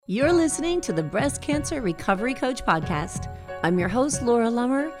You're listening to the Breast Cancer Recovery Coach podcast. I'm your host, Laura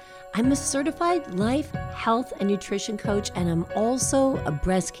Lummer. I'm a certified life, health, and nutrition coach, and I'm also a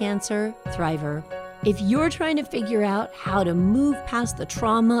breast cancer thriver. If you're trying to figure out how to move past the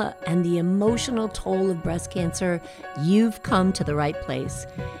trauma and the emotional toll of breast cancer, you've come to the right place.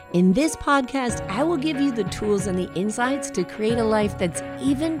 In this podcast, I will give you the tools and the insights to create a life that's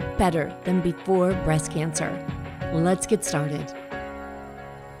even better than before breast cancer. Let's get started.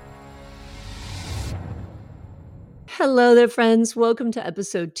 Hello there, friends. Welcome to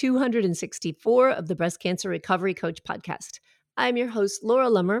episode 264 of the Breast Cancer Recovery Coach podcast. I'm your host, Laura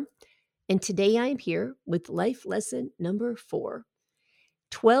Lummer, and today I'm here with life lesson number 4.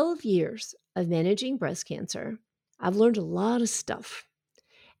 12 years of managing breast cancer. I've learned a lot of stuff.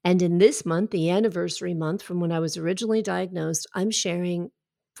 And in this month, the anniversary month from when I was originally diagnosed, I'm sharing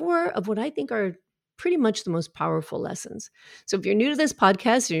 4 of what I think are pretty much the most powerful lessons. So if you're new to this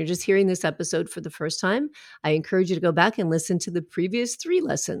podcast and you're just hearing this episode for the first time, I encourage you to go back and listen to the previous 3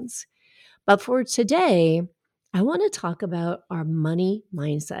 lessons. But for today, I want to talk about our money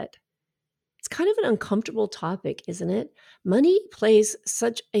mindset. It's kind of an uncomfortable topic, isn't it? Money plays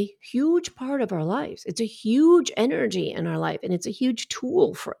such a huge part of our lives. It's a huge energy in our life, and it's a huge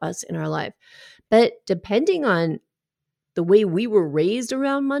tool for us in our life. But depending on the way we were raised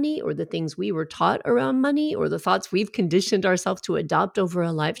around money, or the things we were taught around money, or the thoughts we've conditioned ourselves to adopt over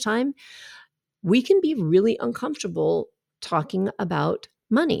a lifetime, we can be really uncomfortable talking about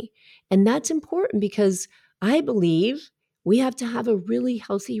money. And that's important because I believe we have to have a really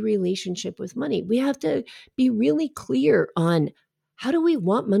healthy relationship with money. We have to be really clear on, how do we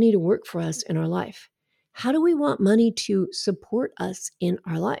want money to work for us in our life? How do we want money to support us in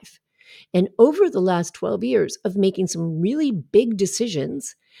our life? And over the last 12 years of making some really big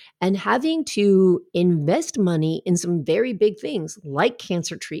decisions and having to invest money in some very big things like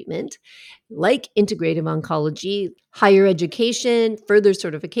cancer treatment, like integrative oncology, higher education, further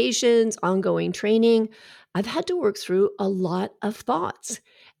certifications, ongoing training, I've had to work through a lot of thoughts.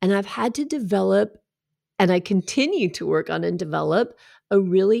 And I've had to develop, and I continue to work on and develop, a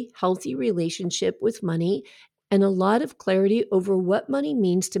really healthy relationship with money and a lot of clarity over what money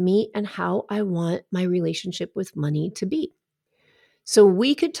means to me and how I want my relationship with money to be. So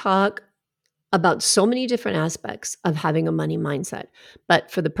we could talk about so many different aspects of having a money mindset. But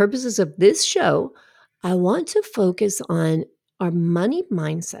for the purposes of this show, I want to focus on our money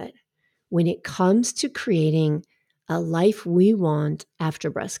mindset when it comes to creating a life we want after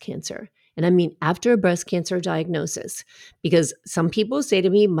breast cancer. And I mean after a breast cancer diagnosis, because some people say to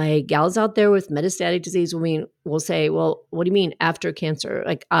me, my gals out there with metastatic disease will say, well, what do you mean after cancer?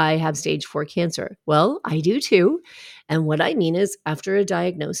 Like, I have stage 4 cancer. Well, I do too. And what I mean is after a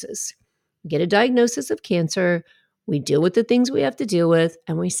diagnosis. Get a diagnosis of cancer, we deal with the things we have to deal with,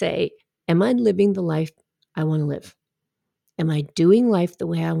 and we say, am I living the life I want to live? Am I doing life the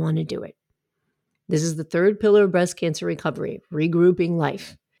way I want to do it? This is the 3rd pillar of breast cancer recovery, regrouping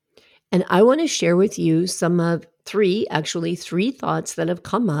life. And I want to share with you some of 3 thoughts that have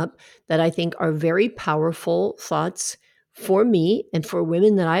come up that I think are very powerful thoughts for me and for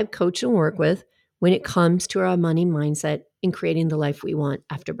women that I've coached and worked with when it comes to our money mindset in creating the life we want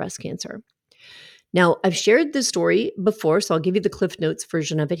after breast cancer. Now, I've shared this story before, so I'll give you the Cliff Notes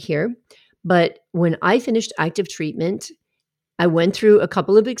version of it here. But when I finished active treatment, I went through a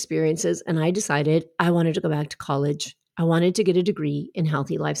couple of experiences and I decided I wanted to go back to college. I wanted to get a degree in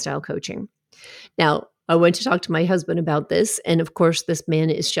healthy lifestyle coaching. Now, I went to talk to my husband about this. And of course, this man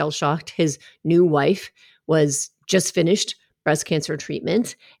is shell-shocked. His new wife was just finished breast cancer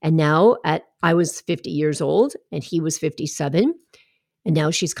treatment. And now I was 50 years old and he was 57. And now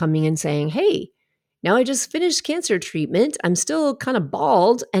she's coming and saying, hey, now I just finished cancer treatment. I'm still kind of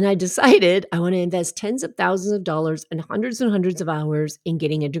bald. And I decided I want to invest tens of thousands of dollars and hundreds of hours in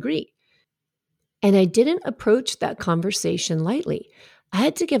getting a degree. And I didn't approach that conversation lightly. I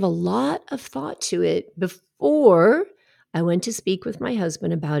had to give a lot of thought to it before I went to speak with my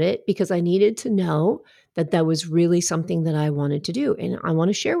husband about it, because I needed to know that that was really something that I wanted to do. And I want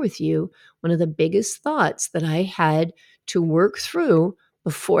to share with you one of the biggest thoughts that I had to work through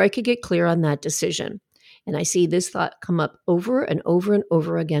before I could get clear on that decision. And I see this thought come up over and over and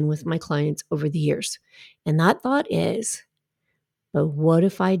over again with my clients over the years. And that thought is, but what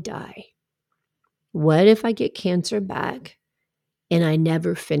if I die? What if I get cancer back and I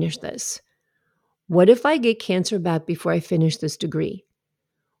never finish this? What if I get cancer back before I finish this degree?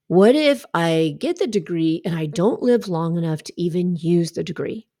 What if I get the degree and I don't live long enough to even use the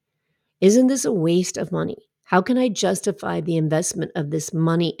degree? Isn't this a waste of money? How can I justify the investment of this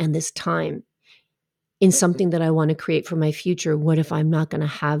money and this time? in something that I want to create for my future, what if I'm not going to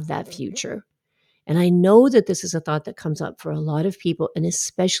have that future? And I know that this is a thought that comes up for a lot of people, and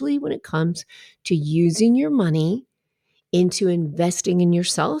especially when it comes to using your money into investing in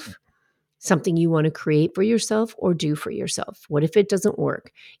yourself, something you want to create for yourself or do for yourself. What if it doesn't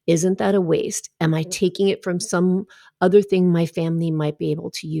work? Isn't that a waste? Am I taking it from some other thing my family might be able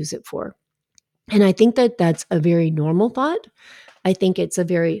to use it for? And I think that that's a very normal thought. I think it's a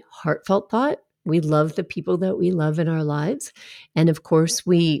very heartfelt thought. We love the people that we love in our lives. And of course,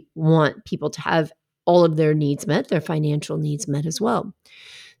 we want people to have all of their needs met, their financial needs met as well.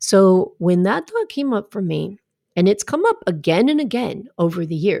 So when that thought came up for me, and it's come up again and again over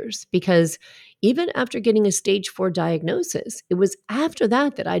the years, because even after getting a stage 4 diagnosis, it was after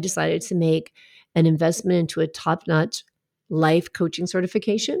that that I decided to make an investment into a top-notch life coaching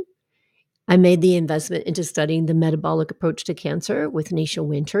certification. I made the investment into studying the metabolic approach to cancer with Nisha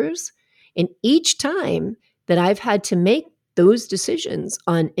Winters. And each time that I've had to make those decisions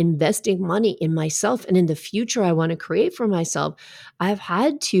on investing money in myself and in the future I want to create for myself, I've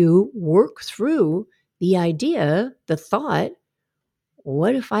had to work through the idea, the thought,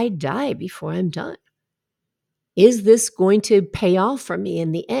 what if I die before I'm done? Is this going to pay off for me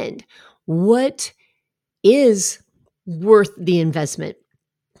in the end? What is worth the investment?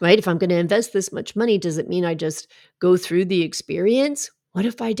 Right? If I'm going to invest this much money, does it mean I just go through the experience? What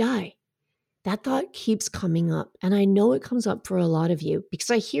if I die? That thought keeps coming up. And I know it comes up for a lot of you because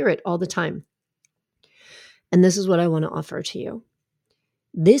I hear it all the time. And this is what I want to offer to you.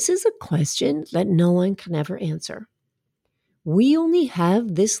 This is a question that no one can ever answer. We only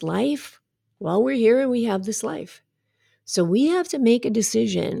have this life while we're here, and we have this life. So we have to make a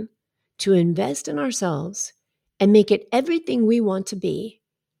decision to invest in ourselves and make it everything we want to be,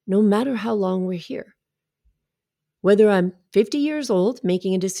 no matter how long we're here. Whether I'm 50 years old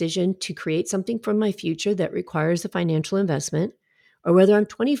making a decision to create something from my future that requires a financial investment, or whether I'm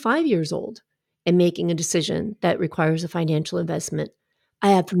 25 years old and making a decision that requires a financial investment,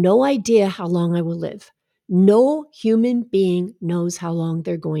 I have no idea how long I will live. No human being knows how long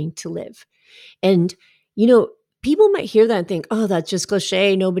they're going to live. And, people might hear that and think, oh, that's just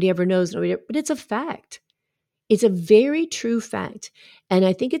cliche. Nobody ever knows. But it's a fact. It's a very true fact. And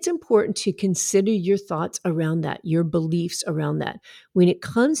I think it's important to consider your thoughts around that, your beliefs around that. When it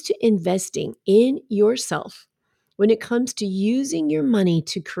comes to investing in yourself, when it comes to using your money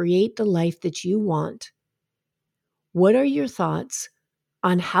to create the life that you want, what are your thoughts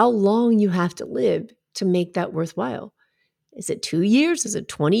on how long you have to live to make that worthwhile? Is it 2 years? Is it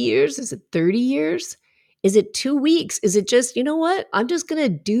 20 years? Is it 30 years? Is it 2 weeks? Is it just, you know what? I'm just going to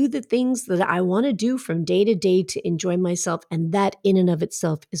do the things that I want to do from day to day to enjoy myself. And that in and of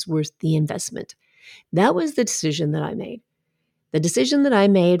itself is worth the investment. That was the decision that I made. The decision that I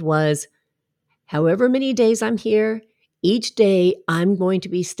made was however many days I'm here, each day I'm going to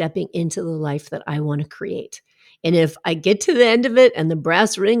be stepping into the life that I want to create. And if I get to the end of it and the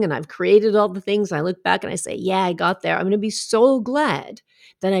brass ring and I've created all the things, I look back and I say, yeah, I got there. I'm going to be so glad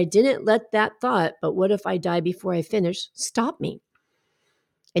that I didn't let that thought, but what if I die before I finish, stop me.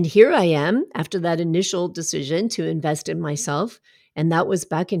 And here I am after that initial decision to invest in myself. And that was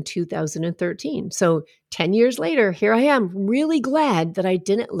back in 2013. So 10 years later, here I am, really glad that I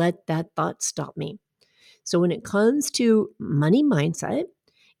didn't let that thought stop me. So when it comes to money mindset,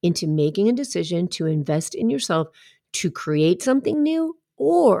 into making a decision to invest in yourself, to create something new,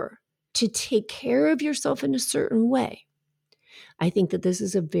 or to take care of yourself in a certain way, I think that this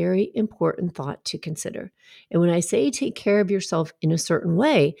is a very important thought to consider. And when I say take care of yourself in a certain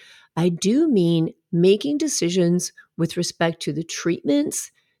way, I do mean making decisions with respect to the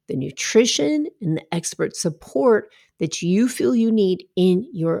treatments, the nutrition, and the expert support that you feel you need in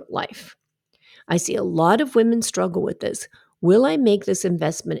your life. I see a lot of women struggle with this. Will I make this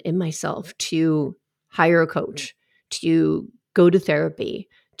investment in myself to hire a coach, to go to therapy,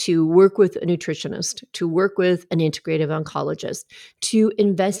 to work with a nutritionist, to work with an integrative oncologist, to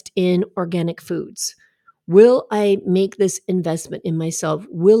invest in organic foods? Will I make this investment in myself?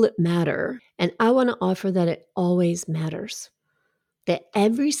 Will it matter? And I want to offer that it always matters. That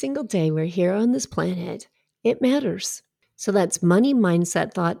every single day we're here on this planet, it matters. So that's money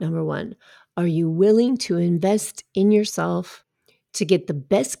mindset thought number one. Are you willing to invest in yourself to get the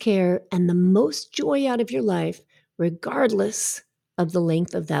best care and the most joy out of your life, regardless of the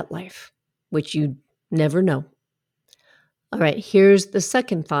length of that life, which you never know? All right, here's the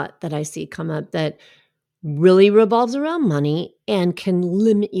second thought that I see come up that really revolves around money and can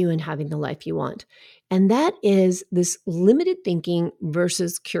limit you in having the life you want. And that is this limited thinking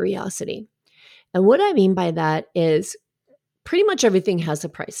versus curiosity. And what I mean by that is pretty much everything has a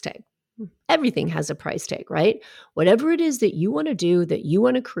price tag. everything has a price tag, right? Whatever it is that you want to do, that you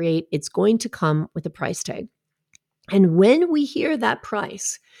want to create, it's going to come with a price tag. And when we hear that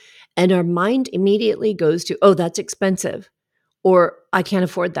price and our mind immediately goes to, oh, that's expensive, or I can't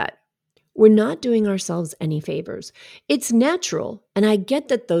afford that, we're not doing ourselves any favors. It's natural. And I get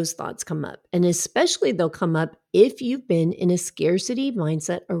that those thoughts come up. And especially they'll come up if you've been in a scarcity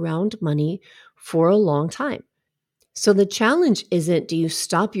mindset around money for a long time. So the challenge isn't, do you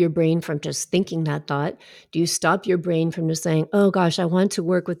stop your brain from just thinking that thought? Do you stop your brain from just saying, oh gosh, I want to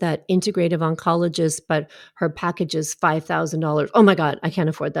work with that integrative oncologist, but her package is $5,000. Oh my God, I can't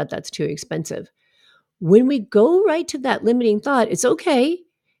afford that. That's too expensive. When we go right to that limiting thought, it's okay.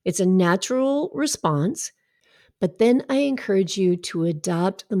 It's a natural response. But then I encourage you to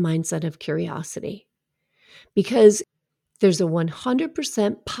adopt the mindset of curiosity, because there's a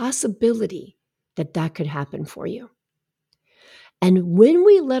 100% possibility that that could happen for you. And when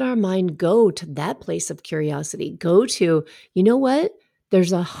we let our mind go to that place of curiosity, go to, you know what?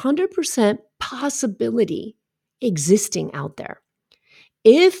 There's 100% possibility existing out there.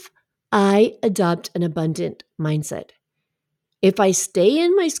 If I adopt an abundant mindset, if I stay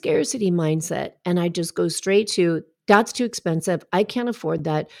in my scarcity mindset and I just go straight to, that's too expensive, I can't afford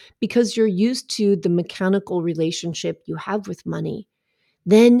that, because you're used to the mechanical relationship you have with money,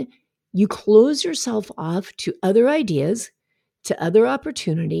 then you close yourself off to other ideas, to other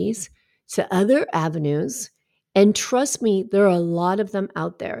opportunities, to other avenues. And trust me, there are a lot of them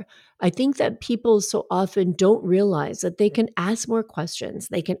out there. I think that people so often don't realize that they can ask more questions.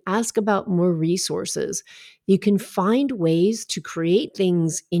 They can ask about more resources. You can find ways to create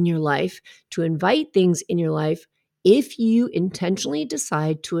things in your life, to invite things in your life, if you intentionally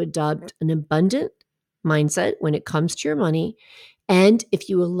decide to adopt an abundant mindset when it comes to your money. And if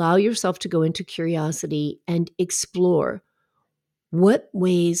you allow yourself to go into curiosity and explore, what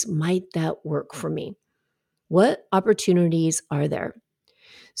ways might that work for me? What opportunities are there?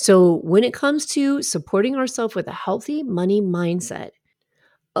 So when it comes to supporting ourselves with a healthy money mindset,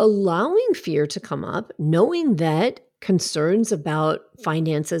 allowing fear to come up, knowing that concerns about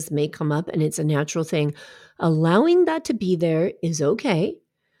finances may come up and it's a natural thing, allowing that to be there is okay.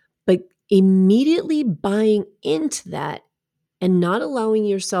 But immediately buying into that and not allowing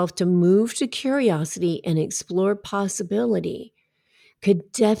yourself to move to curiosity and explore possibility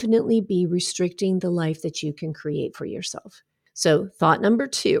could definitely be restricting the life that you can create for yourself. So, thought number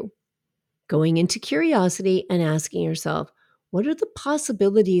 2, going into curiosity and asking yourself, what are the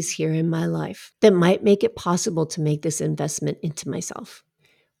possibilities here in my life that might make it possible to make this investment into myself?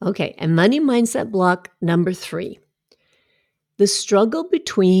 Okay, and money mindset block number 3, the struggle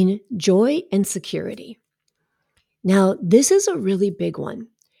between joy and security. Now, this is a really big one.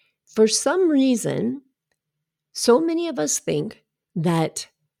 For some reason, so many of us think that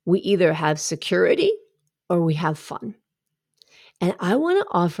we either have security or we have fun. And I want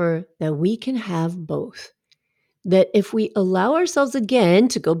to offer that we can have both. That if we allow ourselves again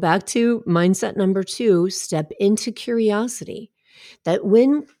to go back to mindset number 2, step into curiosity, that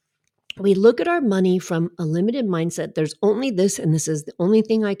when we look at our money from a limited mindset, there's only this and this is the only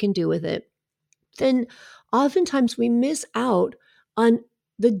thing I can do with it, then oftentimes we miss out on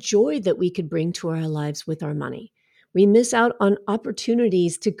the joy that we could bring to our lives with our money. We miss out on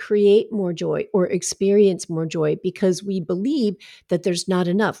opportunities to create more joy or experience more joy because we believe that there's not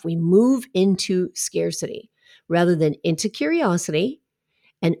enough. We move into scarcity rather than into curiosity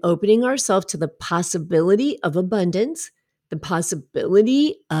and opening ourselves to the possibility of abundance, the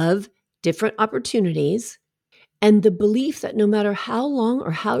possibility of different opportunities, and the belief that no matter how long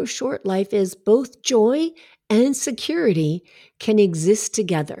or how short life is, both joy and security can exist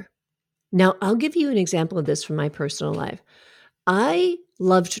together. Now, I'll give you an example of this from my personal life. I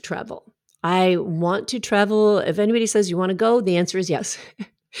love to travel. I want to travel. If anybody says you want to go, the answer is yes.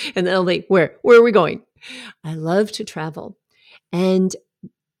 And then I'll be, where are we going? I love to travel. And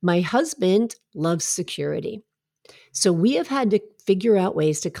my husband loves security. So we have had to figure out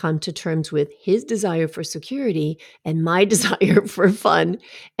ways to come to terms with his desire for security and my desire for fun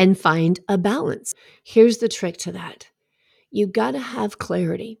and find a balance. Here's the trick to that. You got to have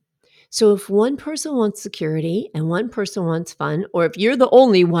clarity. So if one person wants security and one person wants fun, or if you're the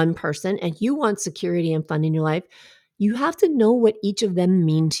only one person and you want security and fun in your life, you have to know what each of them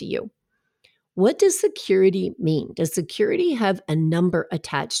mean to you. What does security mean? Does security have a number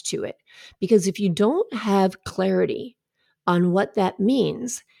attached to it? Because if you don't have clarity on what that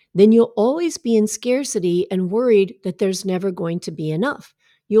means, then you'll always be in scarcity and worried that there's never going to be enough.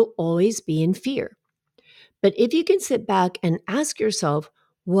 You'll always be in fear. But if you can sit back and ask yourself,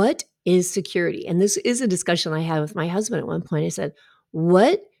 what is security? And this is a discussion I had with my husband at one point. I said,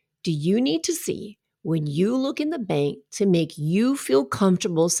 what do you need to see when you look in the bank to make you feel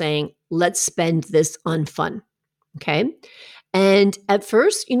comfortable saying, let's spend this on fun? Okay. And at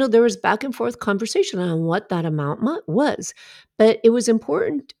first, there was back and forth conversation on what that amount was. But it was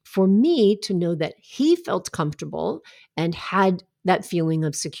important for me to know that he felt comfortable and had that feeling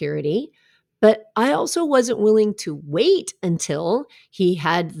of security. But I also wasn't willing to wait until he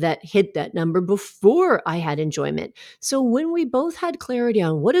had hit that number before I had enjoyment. So when we both had clarity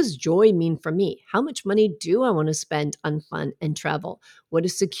on what does joy mean for me? How much money do I want to spend on fun and travel? What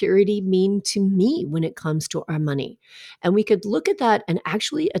does security mean to me when it comes to our money? And we could look at that and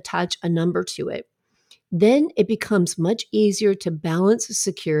actually attach a number to it. Then it becomes much easier to balance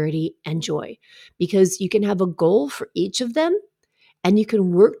security and joy because you can have a goal for each of them and you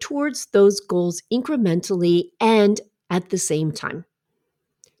can work towards those goals incrementally and at the same time.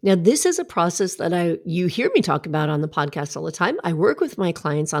 Now, this is a process that you hear me talk about on the podcast all the time. I work with my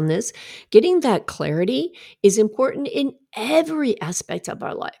clients on this. Getting that clarity is important in every aspect of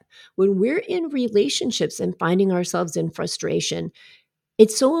our life. When we're in relationships and finding ourselves in frustration,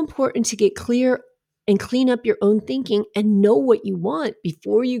 it's so important to get clear and clean up your own thinking and know what you want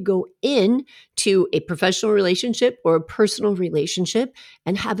before you go in to a professional relationship or a personal relationship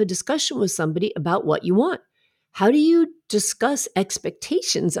and have a discussion with somebody about what you want. How do you discuss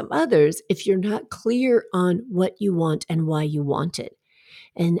expectations of others if you're not clear on what you want and why you want it?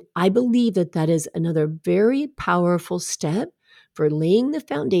 And I believe that that is another very powerful step for laying the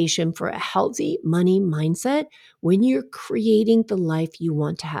foundation for a healthy money mindset when you're creating the life you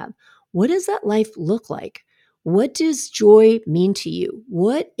want to have. What does that life look like? What does joy mean to you?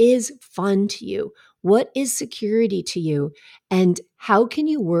 What is fun to you? What is security to you? And how can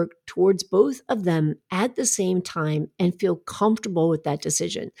you work towards both of them at the same time and feel comfortable with that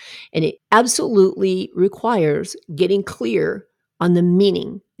decision? And it absolutely requires getting clear on the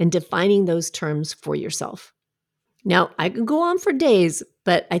meaning and defining those terms for yourself. Now, I could go on for days,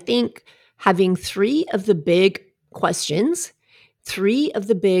 but I think having 3 of the big questions, 3 of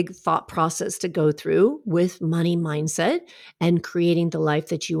the big thought process to go through with money mindset and creating the life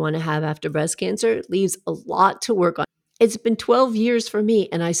that you want to have after breast cancer leaves a lot to work on. It's been 12 years for me,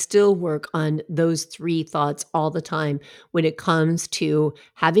 and I still work on those 3 thoughts all the time when it comes to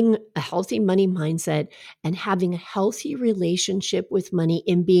having a healthy money mindset and having a healthy relationship with money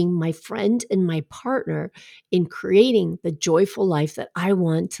and being my friend and my partner in creating the joyful life that I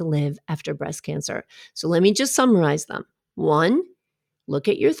want to live after breast cancer. So let me just summarize them. 1, look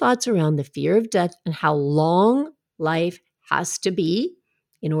at your thoughts around the fear of death and how long life has to be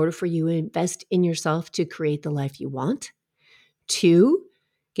in order for you to invest in yourself to create the life you want. 2,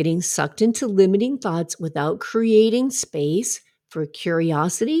 getting sucked into limiting thoughts without creating space for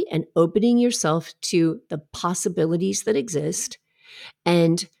curiosity and opening yourself to the possibilities that exist.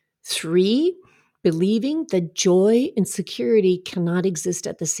 And 3, believing that joy and security cannot exist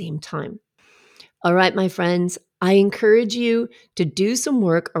at the same time. All right, my friends, I encourage you to do some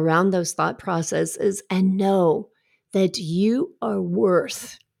work around those thought processes and know that you are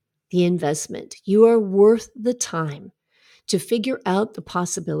worth the investment. You are worth the time to figure out the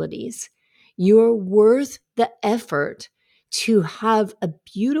possibilities. You are worth the effort to have a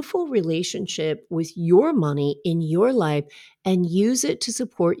beautiful relationship with your money in your life and use it to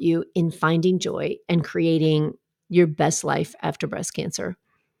support you in finding joy and creating your best life after breast cancer.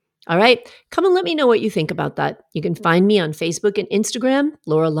 All right, come and let me know what you think about that. You can find me on Facebook and Instagram,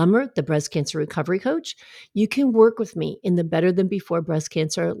 Laura Lummer, the Breast Cancer Recovery Coach. You can work with me in the Better Than Before Breast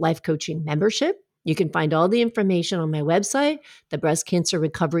Cancer Life Coaching membership. You can find all the information on my website,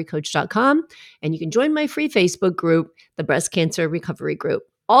 thebreastcancerrecoverycoach.com, and you can join my free Facebook group, the Breast Cancer Recovery Group.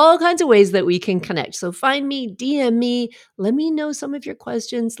 All kinds of ways that we can connect. So find me, DM me, let me know some of your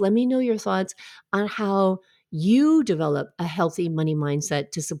questions. Let me know your thoughts on how you develop a healthy money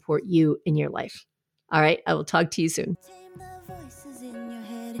mindset to support you in your life. All right, I will talk to you soon. Tame the voices in your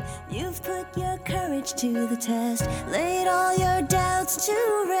head. You've put your courage to the test, laid all your doubts to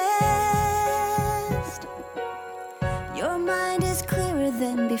rest. Your mind is clearer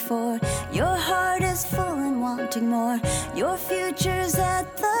than before. Your heart is full and wanting more. Your future's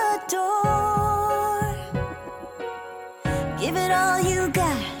at the door. Give it all you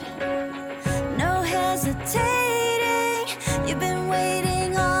got. No hesitating. You've been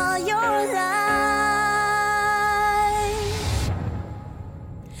waiting all your life.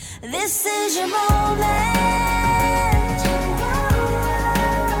 This is your moment.